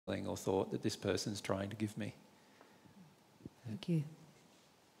or thought that this person's trying to give me. Thank you.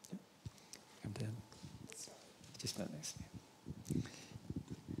 Come down. Just stand next to you.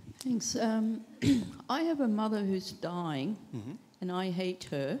 Thanks. I have a mother who's dying, and I hate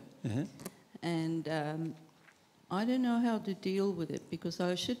her. And I don't know how to deal with it because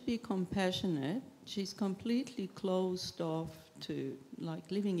I should be compassionate. She's completely closed off to, like,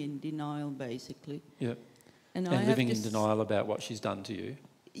 living in denial, basically. Yep. And And living in denial about what she's done to you.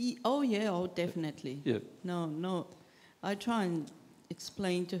 Oh, yeah, oh, definitely. Yep. No. I try and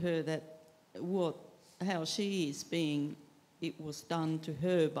explain to her that how she is being, it was done to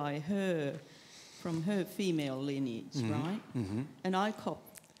her by her, from her female lineage, right? And I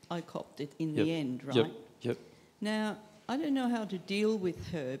copped it in the end, right? Yep. Now, I don't know how to deal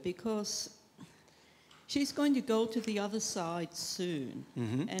with her because she's going to go to the other side soon.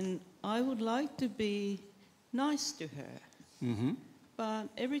 And I would like to be nice to her. But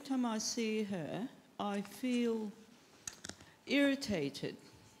every time I see her, I feel irritated.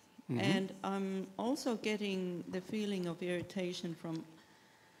 And I'm also getting the feeling of irritation from,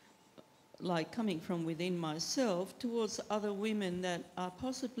 like, coming from within myself towards other women that are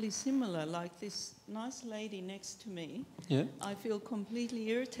possibly similar, like this nice lady next to me. Yeah. I feel completely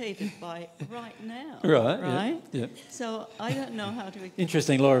irritated by right now. Right. Yeah. So I don't know how to...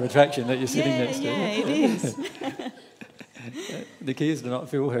 Interesting law of attraction that you're sitting next to. Yeah, it is. The key is to not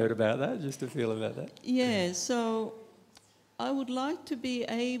feel hurt about that, just to feel about that. Yeah, so I would like to be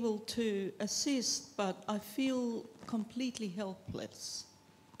able to assist, but I feel completely helpless.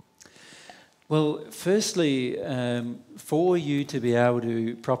 Well, firstly, for you to be able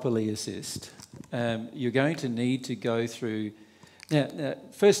to properly assist, you're going to need to go through... Now,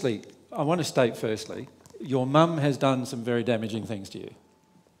 firstly, I want to state firstly, your mum has done some very damaging things to you,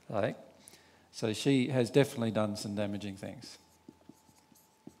 right? So she has definitely done some damaging things.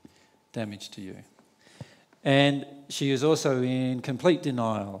 Damage to you. And she is also in complete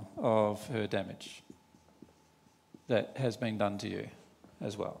denial of her damage that has been done to you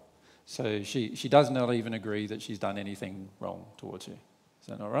as well. So she does not even agree that she's done anything wrong towards you. Is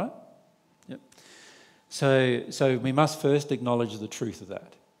that not right? Yep. So we must first acknowledge the truth of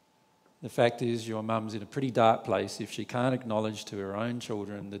that. The fact is your mum's in a pretty dark place if she can't acknowledge to her own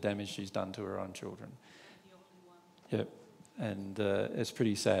children the damage she's done to her own children. The only one. Yep. And it's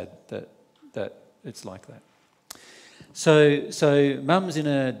pretty sad that it's like that. So mum's in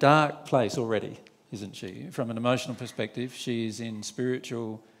a dark place already, isn't she? From an emotional perspective, she's in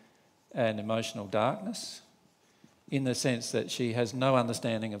spiritual and emotional darkness in the sense that she has no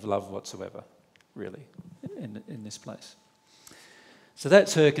understanding of love whatsoever, really, in this place. So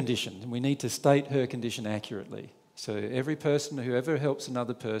that's her condition, and we need to state her condition accurately. So every person who ever helps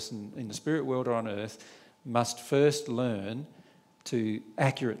another person in the spirit world or on earth must first learn to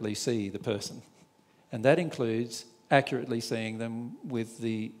accurately see the person. And that includes accurately seeing them with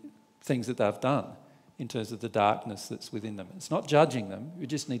the things that they've done in terms of the darkness that's within them. It's not judging them, you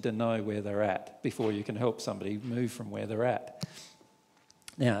just need to know where they're at before you can help somebody move from where they're at.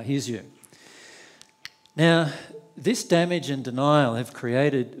 Now, here's you. Now, this damage and denial have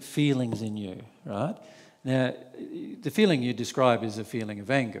created feelings in you, right? Now, the feeling you describe is a feeling of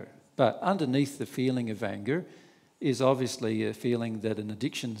anger, but underneath the feeling of anger is obviously a feeling that an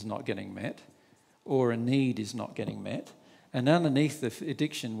addiction's not getting met or a need is not getting met. And underneath the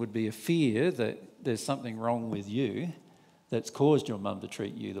addiction would be a fear that there's something wrong with you that's caused your mum to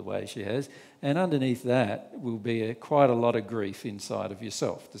treat you the way she has. And underneath that will be quite a lot of grief inside of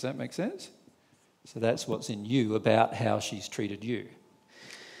yourself. Does that make sense? So that's what's in you about how she's treated you.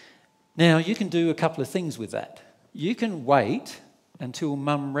 Now, you can do a couple of things with that. You can wait until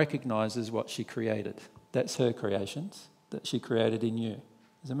mum recognises what she created. That's her creations that she created in you.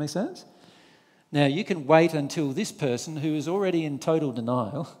 Does that make sense? Now, you can wait until this person who is already in total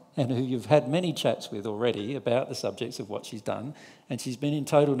denial and who you've had many chats with already about the subjects of what she's done, and she's been in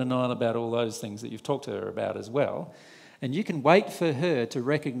total denial about all those things that you've talked to her about as well, and you can wait for her to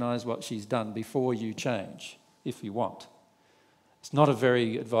recognise what she's done before you change, if you want. It's not a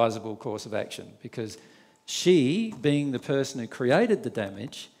very advisable course of action because she, being the person who created the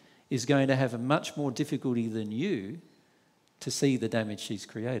damage, is going to have a much more difficulty than you to see the damage she's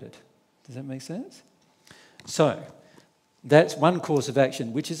created. Does that make sense? So, that's one course of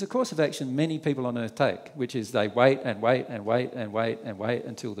action, which is a course of action many people on earth take, which is they wait and wait and wait and wait and wait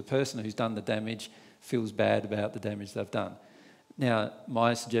until the person who's done the damage feels bad about the damage they've done. Now,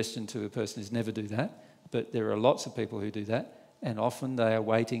 my suggestion to a person is never do that, but there are lots of people who do that, and often they are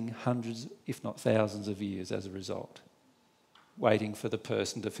waiting hundreds, if not thousands of years as a result, waiting for the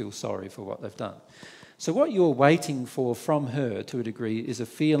person to feel sorry for what they've done. So what you're waiting for from her, to a degree, is a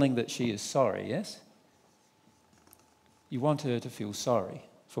feeling that she is sorry, yes? You want her to feel sorry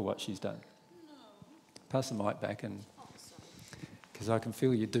for what she's done. No. Pass the mic back, and because I can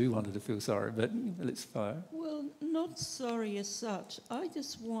feel you do want her to feel sorry, but let's fire. Well, not sorry as such. I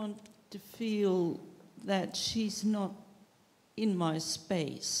just want to feel that she's not in my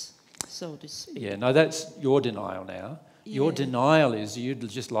space, so to speak. Yeah, no, that's your denial now. Your Yeah. denial is you'd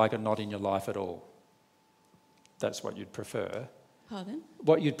just like her not in your life at all. That's what you'd prefer. Pardon?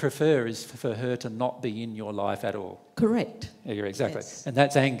 What you'd prefer is for her to not be in your life at all. Correct. Yeah, exactly. Yes. And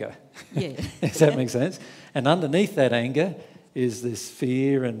that's anger. Yeah. Does that make sense? And underneath that anger is this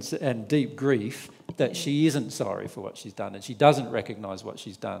fear and deep grief that she isn't sorry for what she's done and she doesn't recognise what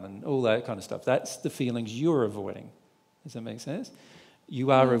she's done and all that kind of stuff. That's the feelings you're avoiding. Does that make sense? You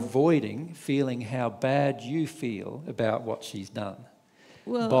are avoiding feeling how bad you feel about what she's done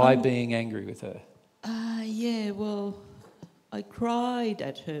by being angry with her. Yeah, well, I cried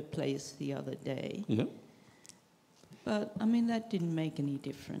at her place the other day. Yeah. But, I mean, that didn't make any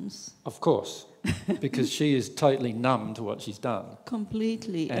difference. Of course, because she is totally numb to what she's done.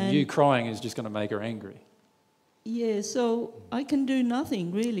 Completely. And you crying is just going to make her angry. Yeah, so I can do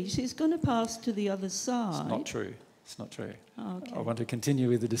nothing, really. She's going to pass to the other side. It's not true. It's not true. Oh, okay. I want to continue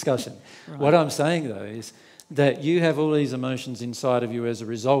with the discussion. Right. What I'm saying, though, is that you have all these emotions inside of you as a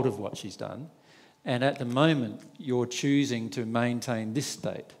result of what she's done. And at the moment, you're choosing to maintain this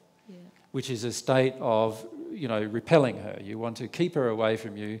state, which is a state of, repelling her. You want to keep her away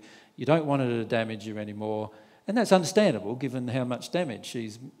from you. You don't want her to damage you anymore. And that's understandable, given how much damage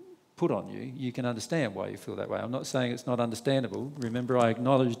she's put on you. You can understand why you feel that way. I'm not saying it's not understandable. Remember, I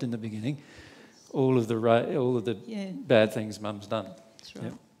acknowledged in the beginning all of the bad things Mum's done. That's right.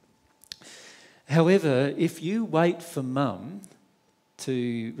 Yep. However, if you wait for Mum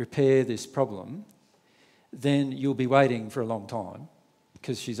to repair this problem, then you'll be waiting for a long time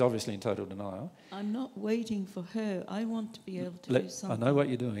because she's obviously in total denial. I'm not waiting for her. I want to be able to do something. I know what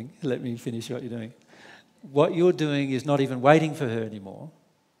you're doing. Let me finish what you're doing. What you're doing is not even waiting for her anymore,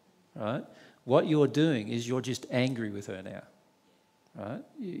 right? What you're doing is you're just angry with her now, right?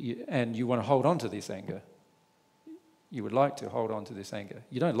 And you want to hold on to this anger. You would like to hold on to this anger.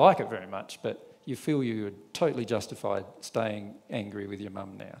 You don't like it very much, but you feel you're totally justified staying angry with your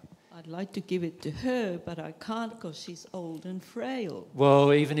mum now. I'd like to give it to her, but I can't because she's old and frail.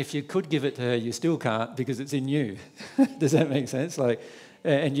 Well, even if you could give it to her, you still can't because it's in you. Does that make sense?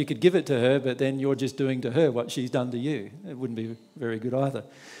 And you could give it to her, but then you're just doing to her what she's done to you. It wouldn't be very good either.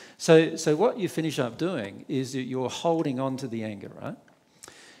 So what you finish up doing is that you're holding on to the anger, right?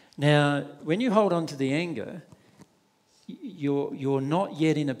 Now, when you hold on to the anger, you're not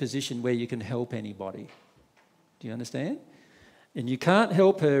yet in a position where you can help anybody. Do you understand? And you can't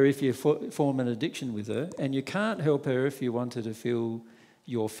help her if you form an addiction with her, and you can't help her if you want her to feel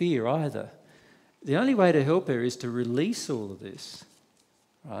your fear either. The only way to help her is to release all of this,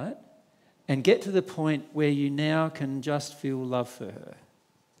 right? And get to the point where you now can just feel love for her.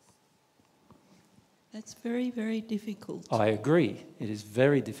 That's very, very difficult. I agree. It is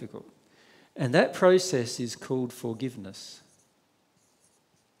very difficult. And that process is called forgiveness.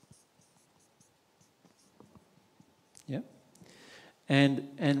 Yep.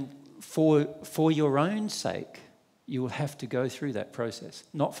 And for your own sake, you will have to go through that process.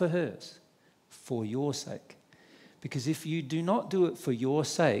 Not for hers, for your sake. Because if you do not do it for your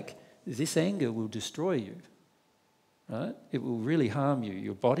sake, this anger will destroy you. Right? It will really harm you.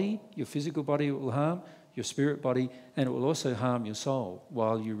 Your body, your physical body it will harm, your spirit body, and it will also harm your soul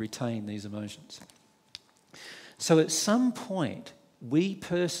while you retain these emotions. So at some point, we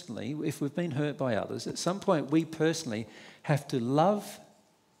personally, if we've been hurt by others, at some point we personally have to love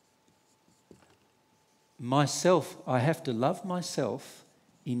myself. I have to love myself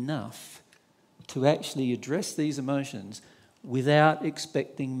enough to actually address these emotions without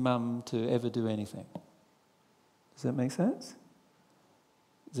expecting Mum to ever do anything. Does that make sense?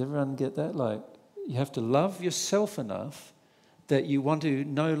 Does everyone get that? You have to love yourself enough that you want to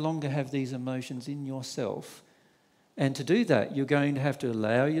no longer have these emotions in yourself. And to do that, you're going to have to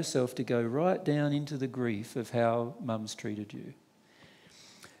allow yourself to go right down into the grief of how Mum's treated you.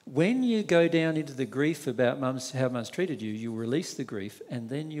 When you go down into the grief about how Mum's treated you, you'll release the grief and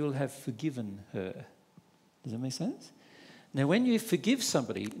then you'll have forgiven her. Does that make sense? Now, when you forgive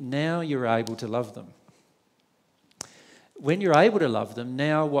somebody, now you're able to love them. When you're able to love them,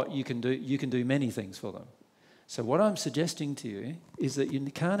 now what you can do many things for them. So what I'm suggesting to you is that you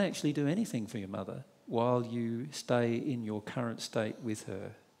can't actually do anything for your mother while you stay in your current state with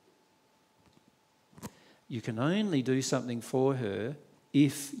her. You can only do something for her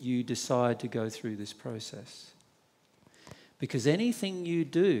if you decide to go through this process. Because anything you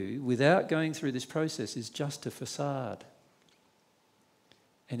do without going through this process is just a facade.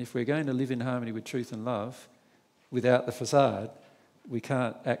 And if we're going to live in harmony with truth and love, without the facade, we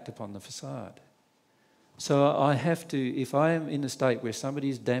can't act upon the facade. So I have to, if I am in a state where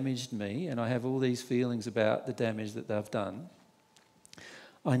somebody's damaged me and I have all these feelings about the damage that they've done,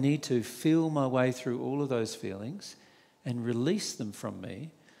 I need to feel my way through all of those feelings and release them from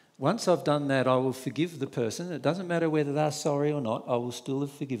me. Once I've done that, I will forgive the person. It doesn't matter whether they're sorry or not, I will still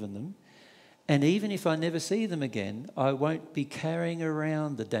have forgiven them. And even if I never see them again, I won't be carrying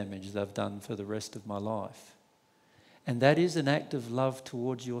around the damage they've done for the rest of my life. And that is an act of love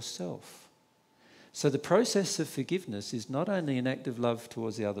towards yourself. So the process of forgiveness is not only an act of love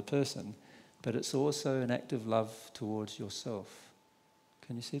towards the other person, but it's also an act of love towards yourself.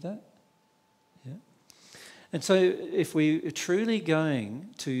 Can you see that? Yeah. And so if we are truly going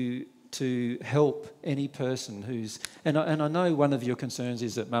to help any person who's... And I know one of your concerns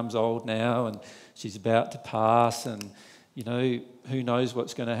is that mum's old now and she's about to pass and, you know, who knows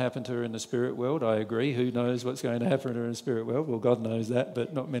what's going to happen to her in the spirit world. I agree. Who knows what's going to happen to her in the spirit world? Well, God knows that,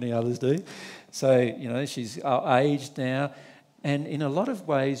 but not many others do. So, you know, she's aged now. And in a lot of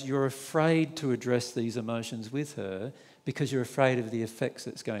ways, you're afraid to address these emotions with her because you're afraid of the effects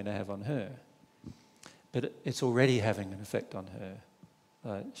it's going to have on her. But it's already having an effect on her.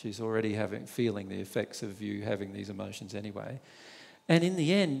 She's already feeling the effects of you having these emotions anyway. And in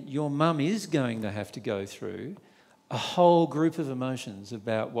the end, your mum is going to have to go through a whole group of emotions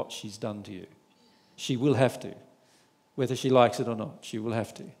about what she's done to you. She will have to. Whether she likes it or not, she will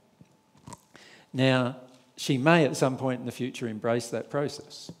have to. Now, she may at some point in the future embrace that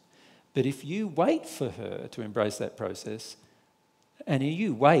process. But if you wait for her to embrace that process, and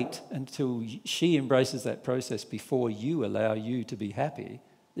you wait until she embraces that process before you allow you to be happy,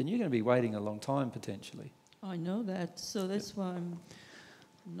 then you're going to be waiting a long time potentially. I know that, so that's why I'm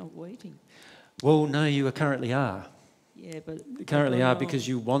not waiting. Well, no, you currently are. Yeah, but... You currently are because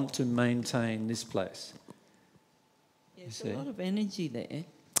you want to maintain this place. There's a lot of energy there.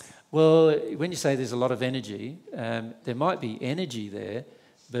 Well, when you say there's a lot of energy, there might be energy there,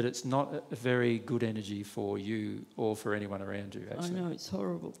 but it's not a very good energy for you or for anyone around you, actually. I know, it's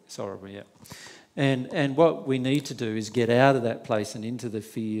horrible. It's horrible, yeah. And what we need to do is get out of that place and into the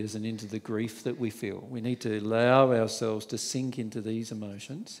fears and into the grief that we feel. We need to allow ourselves to sink into these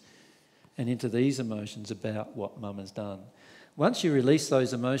emotions and into these emotions about what mum has done. Once you release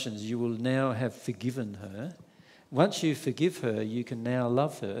those emotions, you will now have forgiven her. Once you forgive her, you can now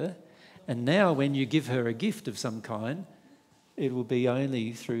love her. And now when you give her a gift of some kind, it will be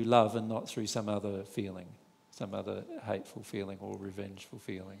only through love and not through some other feeling, some other hateful feeling or revengeful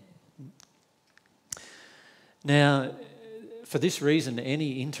feeling. Now, for this reason,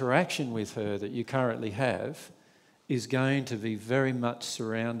 any interaction with her that you currently have is going to be very much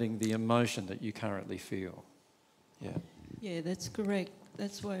surrounding the emotion that you currently feel. Yeah. Yeah, that's correct.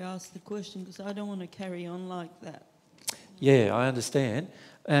 That's why I asked the question, because I don't want to carry on like that. Yeah, I understand.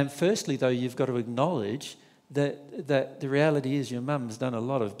 Firstly, though, you've got to acknowledge that the reality is your mum's done a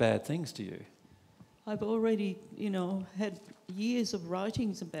lot of bad things to you. I've already, had years of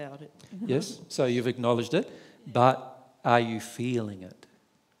writings about it. Yes, so you've acknowledged it, but are you feeling it?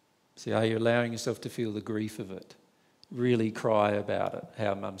 See, are you allowing yourself to feel the grief of it? Really cry about it,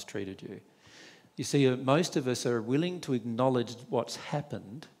 how mum's treated you. You see, most of us are willing to acknowledge what's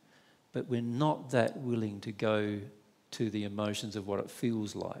happened, but we're not that willing to go to the emotions of what it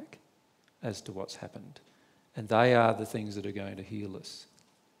feels like as to what's happened. And they are the things that are going to heal us,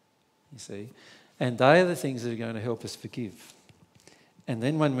 you see. And they are the things that are going to help us forgive. And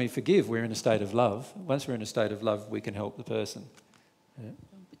then when we forgive, we're in a state of love. Once we're in a state of love, we can help the person. Yeah.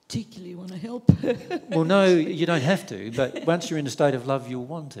 Particularly want to help her. Well, no, you don't have to, but once you're in a state of love, you'll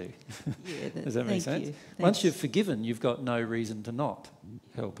want to. Yeah, Does that make sense? Once you've forgiven, you've got no reason to not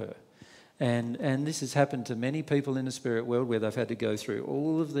help her. And this has happened to many people in the spirit world where they've had to go through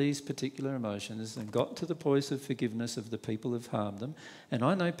all of these particular emotions and got to the point of forgiveness of the people who've harmed them. And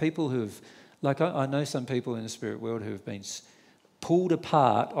I know people who've, I know some people in the spirit world who have been pulled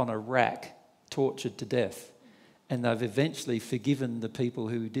apart on a rack, tortured to death. And they've eventually forgiven the people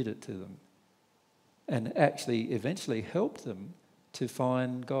who did it to them and actually eventually helped them to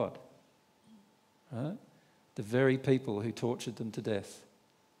find God. Right? The very people who tortured them to death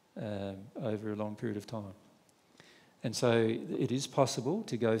over a long period of time. And so it is possible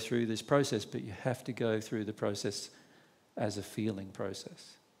to go through this process, but you have to go through the process as a feeling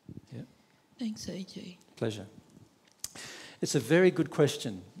process. Yeah. Thanks, AJ. Pleasure. It's a very good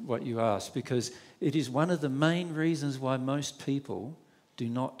question, what you asked, because it is one of the main reasons why most people do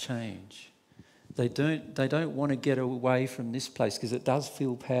not change. They don't want to get away from this place because it does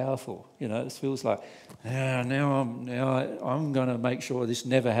feel powerful. You know, it feels like, now I'm going to make sure this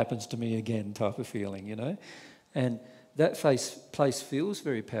never happens to me again type of feeling, you know. And that place feels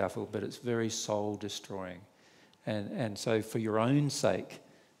very powerful, but it's very soul destroying. And so for your own sake,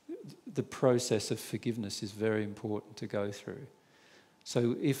 the process of forgiveness is very important to go through.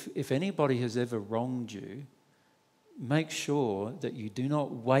 So if anybody has ever wronged you, make sure that you do not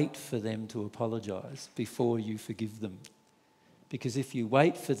wait for them to apologise before you forgive them. Because if you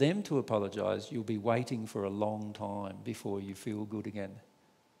wait for them to apologise, you'll be waiting for a long time before you feel good again.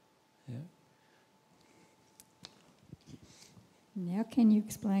 Yeah. Now can you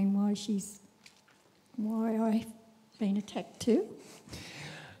explain why I've been attacked too?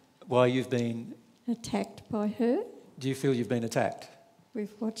 Why you've been... Attacked by her? Do you feel you've been attacked?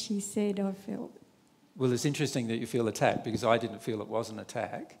 With what she said, I felt. Well, it's interesting that you feel attacked because I didn't feel it was an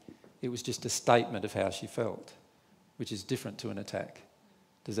attack. It was just a statement of how she felt, which is different to an attack.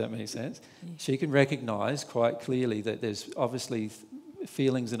 Does that make sense? Yeah. She can recognise quite clearly that there's obviously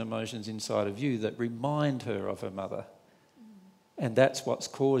feelings and emotions inside of you that remind her of her mother. And that's what's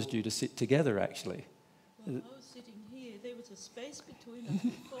caused you to sit together, actually. Well, I was sitting here. There was a space between us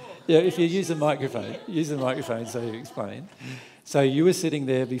before. Yeah, if you use the microphone so you explain. So you were sitting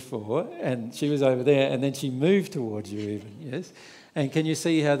there before and she was over there and then she moved towards you even, yes? And can you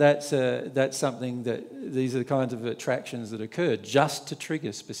see how that's something that these are the kinds of attractions that occur just to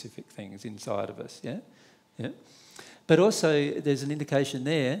trigger specific things inside of us, yeah? Yeah. But also there's an indication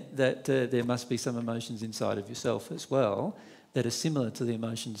there that there must be some emotions inside of yourself as well that are similar to the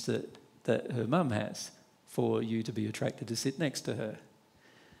emotions that her mum has for you to be attracted to sit next to her.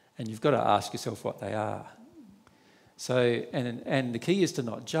 And you've got to ask yourself what they are. So, and the key is to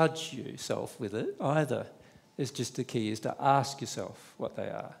not judge yourself with it either. It's just the key is to ask yourself what they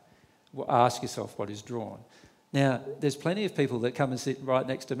are. Ask yourself what is drawn. Now, there's plenty of people that come and sit right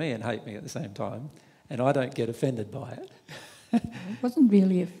next to me and hate me at the same time, and I don't get offended by it. I wasn't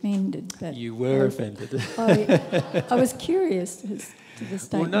really offended, but... You were offended. I was curious as to the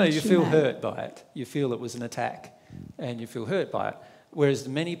statement. Well, no, you she feel made. hurt by it. You feel it was an attack, and you feel hurt by it. Whereas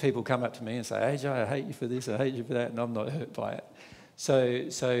many people come up to me and say, AJ, I hate you for this, I hate you for that, and I'm not hurt by it. So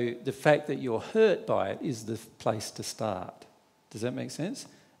the fact that you're hurt by it is the place to start. Does that make sense?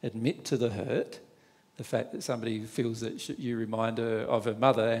 Admit to the hurt, the fact that somebody feels that you remind her of her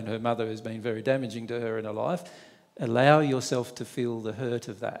mother and her mother has been very damaging to her in her life. Allow yourself to feel the hurt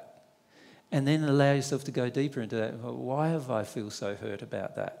of that. And then allow yourself to go deeper into that. Well, why have I feel so hurt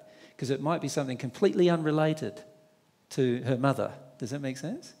about that? Because it might be something completely unrelated to her mother. Does that make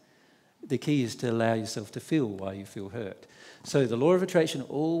sense? The key is to allow yourself to feel why you feel hurt. So the law of attraction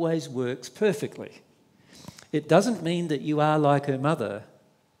always works perfectly. It doesn't mean that you are like her mother.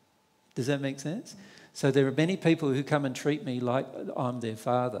 Does that make sense? So there are many people who come and treat me like I'm their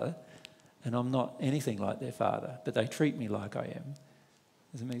father, and I'm not anything like their father, but they treat me like I am.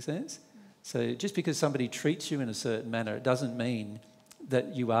 Does it make sense? So just because somebody treats you in a certain manner, it doesn't mean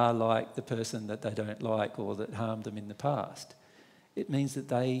that you are like the person that they don't like or that harmed them in the past. It means that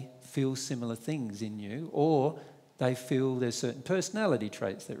they feel similar things in you, or they feel there's certain personality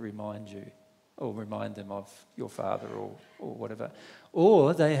traits that remind you or remind them of your father or whatever.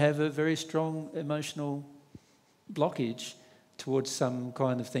 Or they have a very strong emotional blockage towards some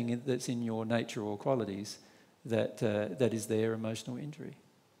kind of thing that's in your nature or qualities that is their emotional injury.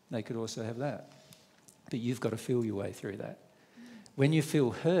 They could also have that. But you've got to feel your way through that. When you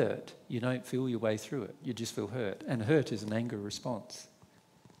feel hurt, you don't feel your way through it. You just feel hurt. And hurt is an anger response.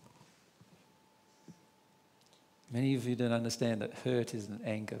 Many of you don't understand that hurt is an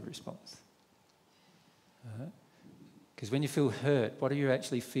anger response. Because when you feel hurt, what are you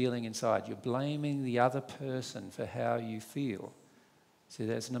actually feeling inside? You're blaming the other person for how you feel. See,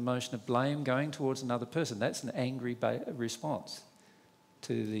 that's an emotion of blame going towards another person. That's an angry response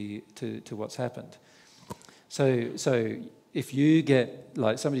to what's happened. So if you get,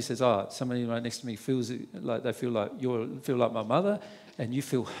 like somebody says, somebody right next to me feels like they feel like my mother, and you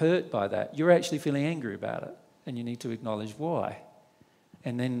feel hurt by that, you're actually feeling angry about it, and you need to acknowledge why.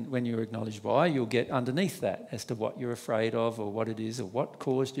 And then when you acknowledge why, you'll get underneath that as to what you're afraid of or what it is or what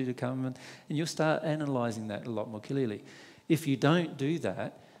caused you to come, and you'll start analysing that a lot more clearly. If you don't do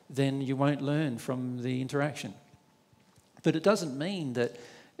that, then you won't learn from the interaction. But it doesn't mean that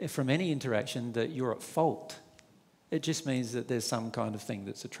from any interaction that you're at fault. It just means that there's some kind of thing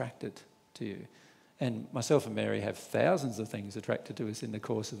that's attracted to you. And myself and Mary have thousands of things attracted to us in the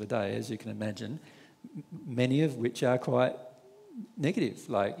course of a day, as you can imagine, many of which are quite negative.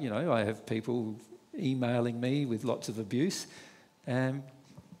 Like, I have people emailing me with lots of abuse,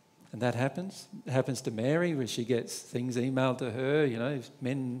 And that happens. It happens to Mary when she gets things emailed to her,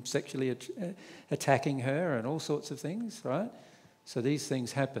 men sexually attacking her and all sorts of things, right? So these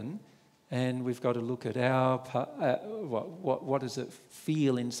things happen, and we've got to look at what does it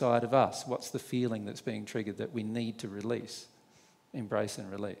feel inside of us? What's the feeling that's being triggered that we need to release, embrace and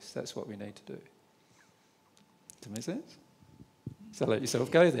release? That's what we need to do. Does that make sense? So let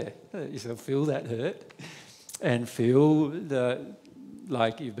yourself go there. Let yourself feel that hurt and feel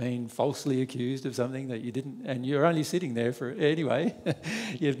like you've been falsely accused of something that you didn't, and you're only sitting there for anyway.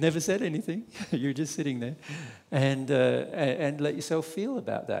 You've never said anything. You're just sitting there, and let yourself feel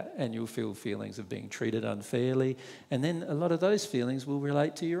about that, and you'll feel feelings of being treated unfairly, and then a lot of those feelings will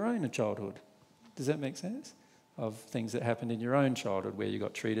relate to your own childhood. Does that make sense? Of things that happened in your own childhood where you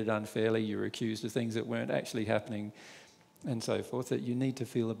got treated unfairly, you were accused of things that weren't actually happening, and so forth, that you need to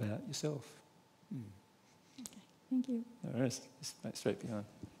feel about yourself. Thank you. The rest, straight behind.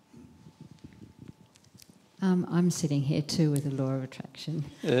 I'm sitting here too with the law of attraction.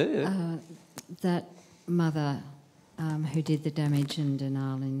 Yeah. That mother who did the damage and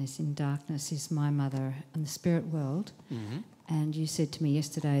denial is in darkness is my mother in the spirit world. Mm-hmm. And you said to me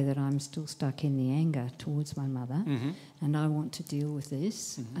yesterday that I'm still stuck in the anger towards my mother, Mm-hmm. and I want to deal with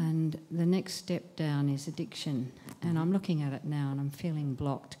this. Mm-hmm. And the next step down is addiction. And I'm looking at it now and I'm feeling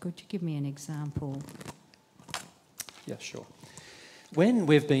blocked. Could you give me an example? Yeah, sure. When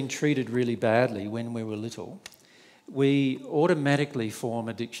we've been treated really badly when we were little, we automatically form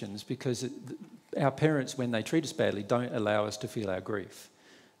addictions because our parents, when they treat us badly, don't allow us to feel our grief.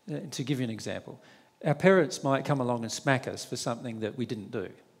 To give you an example, our parents might come along and smack us for something that we didn't do,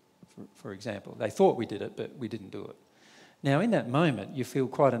 for example. They thought we did it, but we didn't do it. Now, in that moment, you feel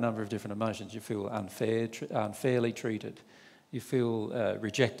quite a number of different emotions. You feel unfairly treated. You feel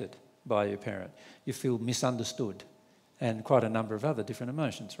rejected by your parent. You feel misunderstood, and quite a number of other different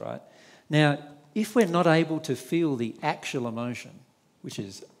emotions, right? Now, if we're not able to feel the actual emotion, which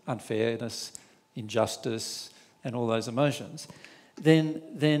is unfairness, injustice, and all those emotions,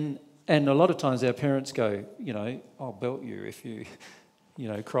 then and a lot of times our parents go, I'll belt you if you,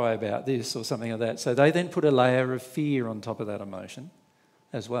 cry about this or something like that. So they then put a layer of fear on top of that emotion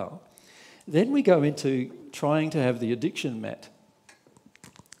as well. Then we go into trying to have the addiction met.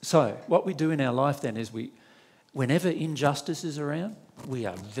 So what we do in our life then is whenever injustice is around, we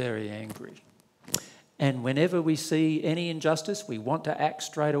are very angry. And whenever we see any injustice, we want to act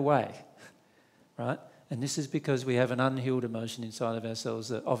straight away, right? And this is because we have an unhealed emotion inside of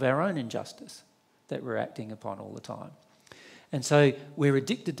ourselves of our own injustice that we're acting upon all the time. And so we're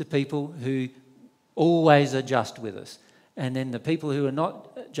addicted to people who always are just with us. And then the people who are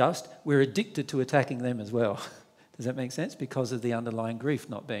not just, we're addicted to attacking them as well. Does that make sense? Because of the underlying grief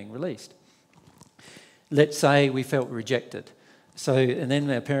not being released. Let's say we felt rejected. And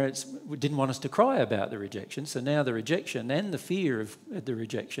then our parents didn't want us to cry about the rejection. So now the rejection and the fear of the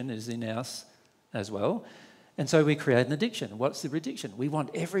rejection is in us as well. And so we create an addiction. What's the addiction? We want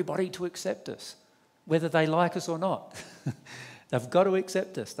everybody to accept us, whether they like us or not. They've got to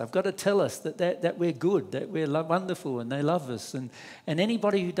accept us. They've got to tell us that we're good, that we're wonderful and they love us. And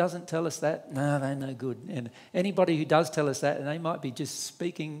anybody who doesn't tell us that, no, they're no good. And anybody who does tell us that, and they might be just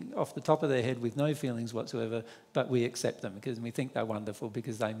speaking off the top of their head with no feelings whatsoever, but we accept them because we think they're wonderful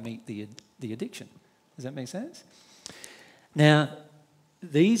because they meet the addiction. Does that make sense? Now,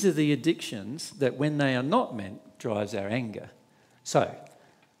 these are the addictions that when they are not met, drives our anger. So,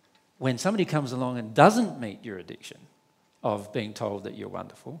 when somebody comes along and doesn't meet your addiction of being told that you're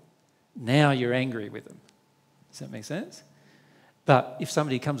wonderful, now you're angry with them. Does that make sense? But if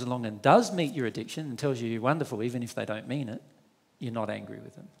somebody comes along and does meet your addiction and tells you you're wonderful, even if they don't mean it, you're not angry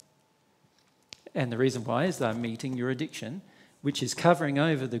with them. And the reason why is they're meeting your addiction, which is covering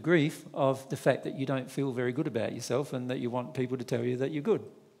over the grief of the fact that you don't feel very good about yourself and that you want people to tell you that you're good.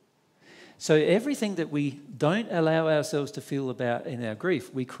 So everything that we don't allow ourselves to feel about in our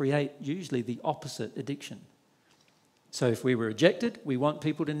grief, we create usually the opposite addiction. So if we were rejected, we want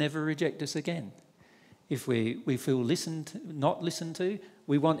people to never reject us again. If we feel not listened to,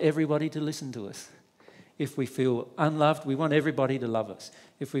 we want everybody to listen to us. If we feel unloved, we want everybody to love us.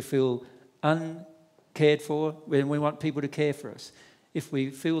 If we feel uncared for, then we want people to care for us. If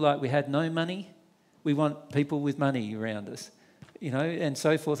we feel like we had no money, we want people with money around us. And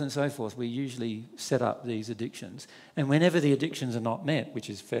so forth and so forth. We usually set up these addictions. And whenever the addictions are not met, which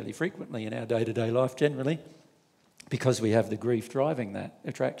is fairly frequently in our day-to-day life generally, because we have the grief driving that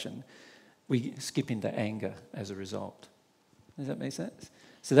attraction, we skip into anger as a result. Does that make sense?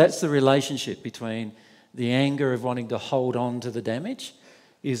 So that's the relationship between the anger of wanting to hold on to the damage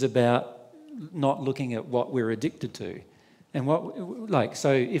is about not looking at what we're addicted to, And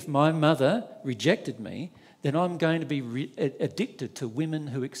so if my mother rejected me, then I'm going to be addicted to women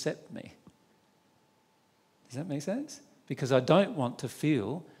who accept me. Does that make sense? Because I don't want to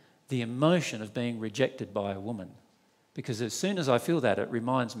feel the emotion of being rejected by a woman. Because as soon as I feel that, it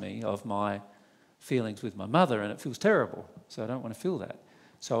reminds me of my feelings with my mother, and it feels terrible. So I don't want to feel that.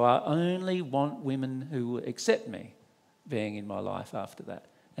 So I only want women who accept me being in my life after that.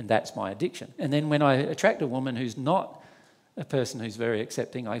 And that's my addiction. And then when I attract a woman who's not a person who's very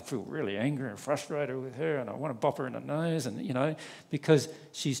accepting, I feel really angry and frustrated with her, and I want to bop her in the nose, and because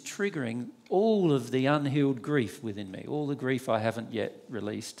she's triggering all of the unhealed grief within me. All the grief I haven't yet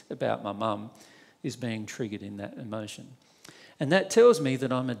released about my mum is being triggered in that emotion. And that tells me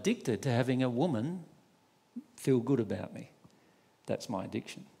that I'm addicted to having a woman feel good about me. That's my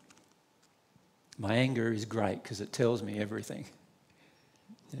addiction. My anger is great because it tells me everything.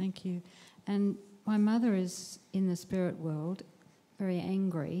 Thank you. And my mother is in the spirit world, very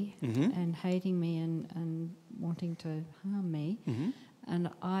angry and hating me and wanting to harm me. And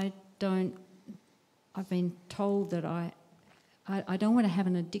I've been told that I don't want to have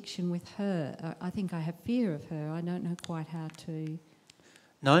an addiction with her. I think I have fear of her. I don't know quite how to...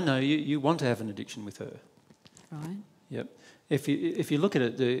 No, you want to have an addiction with her. Right. Yep. If you look at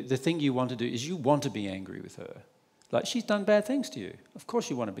it, the thing you want to do is you want to be angry with her. Like, she's done bad things to you. Of course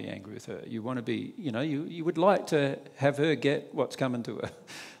you want to be angry with her. You want to be, you would like to have her get what's coming to her.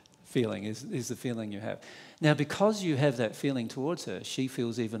 Feeling is the feeling you have. Now, because you have that feeling towards her, she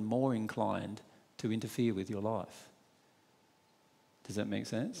feels even more inclined to interfere with your life. Does that make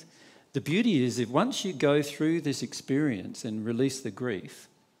sense? The beauty is, if once you go through this experience and release the grief,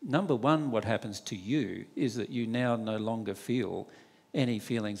 number one, what happens to you is that you now no longer feel any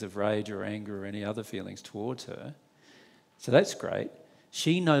feelings of rage or anger or any other feelings towards her. So that's great.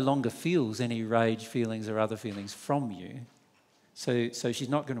 She no longer feels any rage feelings or other feelings from you. So she's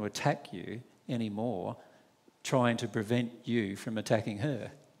not going to attack you anymore, trying to prevent you from attacking her.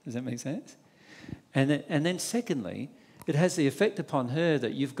 Does that make sense? And then secondly, it has the effect upon her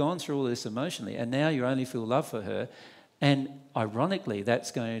that you've gone through all this emotionally and now you only feel love for her. And ironically,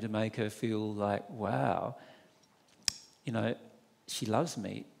 that's going to make her feel like, wow, she loves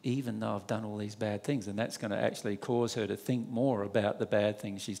me even though I've done all these bad things. And that's going to actually cause her to think more about the bad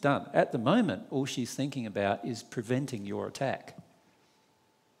things she's done. At the moment, all she's thinking about is preventing your attack.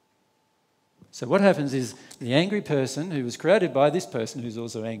 So what happens is the angry person who was created by this person who's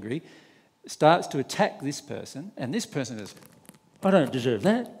also angry starts to attack this person, and this person goes, I don't deserve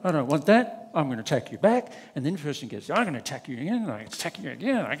that, I don't want that, I'm going to attack you back. And then the person goes, I'm going to attack you again, I'm going to attack you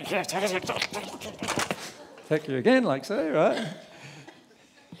again, I'm going to attack you again, like so, right?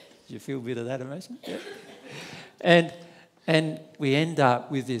 Do you feel a bit of that emotion? Yeah. And we end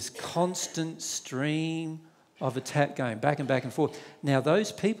up with this constant stream of attack going back and forth. Now,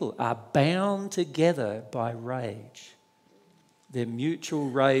 those people are bound together by rage. Their mutual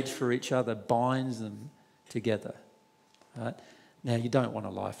rage for each other binds them together. Right? Now, you don't want a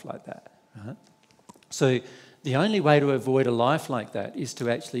life like that. Right? So the only way to avoid a life like that is to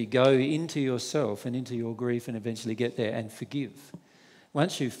actually go into yourself and into your grief and eventually get there and forgive.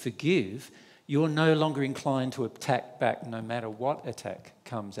 Once you forgive, you're no longer inclined to attack back no matter what attack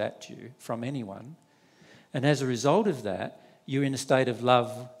comes at you from anyone. And as a result of that, you're in a state of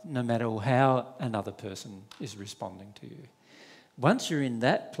love no matter how another person is responding to you. Once you're in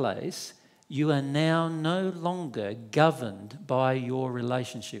that place, you are now no longer governed by your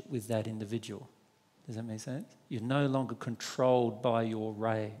relationship with that individual. Does that make sense? You're no longer controlled by your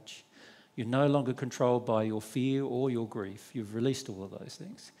rage. You're no longer controlled by your fear or your grief. You've released all of those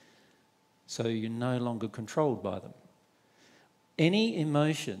things. So you're no longer controlled by them. Any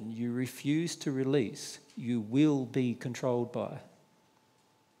emotion you refuse to release, you will be controlled by.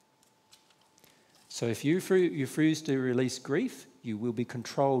 So if you refuse to release grief, you will be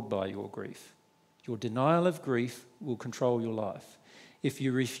controlled by your grief. Your denial of grief will control your life. If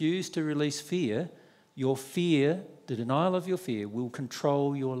you refuse to release fear, the denial of your fear will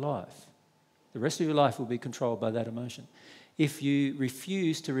control your life. The rest of your life will be controlled by that emotion. If you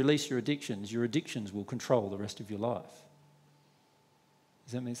refuse to release your addictions will control the rest of your life.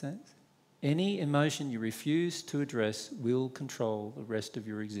 Does that make sense? Any emotion you refuse to address will control the rest of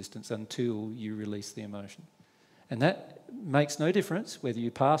your existence until you release the emotion. And that makes no difference whether you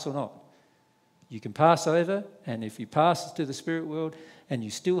pass or not. You can pass over, and if you pass to the spirit world and you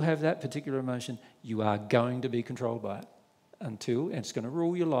still have that particular emotion, you are going to be controlled by it and it's going to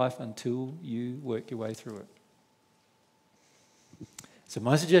rule your life until you work your way through it. So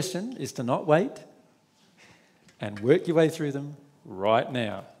my suggestion is to not wait and work your way through them right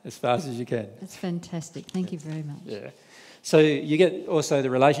now, as fast as you can. That's fantastic. Thank you very much. Yeah. So you get also the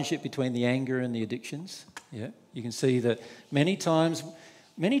relationship between the anger and the addictions. Yeah, you can see that many times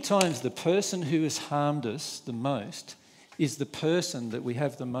the person who has harmed us the most is the person that we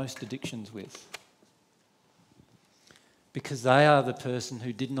have the most addictions with. Because they are the person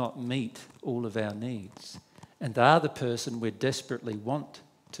who did not meet all of our needs. And they are the person we desperately want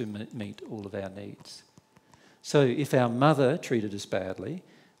to meet all of our needs. So if our mother treated us badly,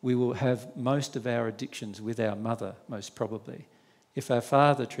 we will have most of our addictions with our mother, most probably. If our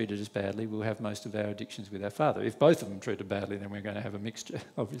father treated us badly, we'll have most of our addictions with our father. If both of them treated badly, then we're going to have a mixture,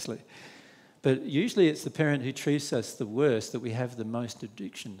 obviously. But usually it's the parent who treats us the worst that we have the most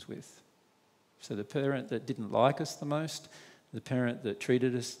addictions with. So the parent that didn't like us the most, the parent that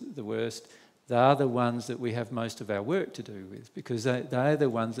treated us the worst, they are the ones that we have most of our work to do with, because they are the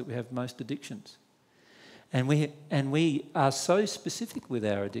ones that we have most addictions. And we are so specific with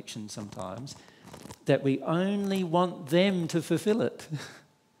our addiction sometimes that we only want them to fulfill it.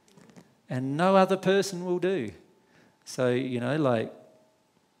 And no other person will do. So, like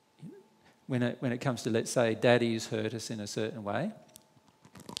when it comes to, let's say, daddy's hurt us in a certain way,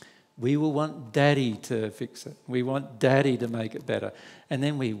 we will want daddy to fix it. We want daddy to make it better. And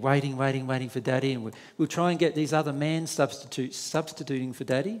then we're waiting for daddy, and we'll try and get these other man substituting for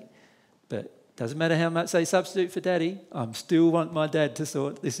daddy. But doesn't matter how much they substitute for daddy, I still want my dad to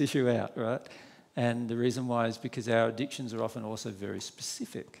sort this issue out, right? And the reason why is because our addictions are often also very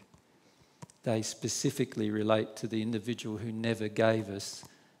specific. They specifically relate to the individual who never gave us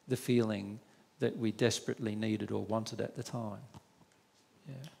the feeling that we desperately needed or wanted at the time.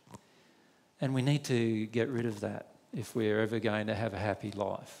 Yeah. And we need to get rid of that if we're ever going to have a happy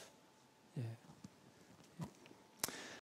life.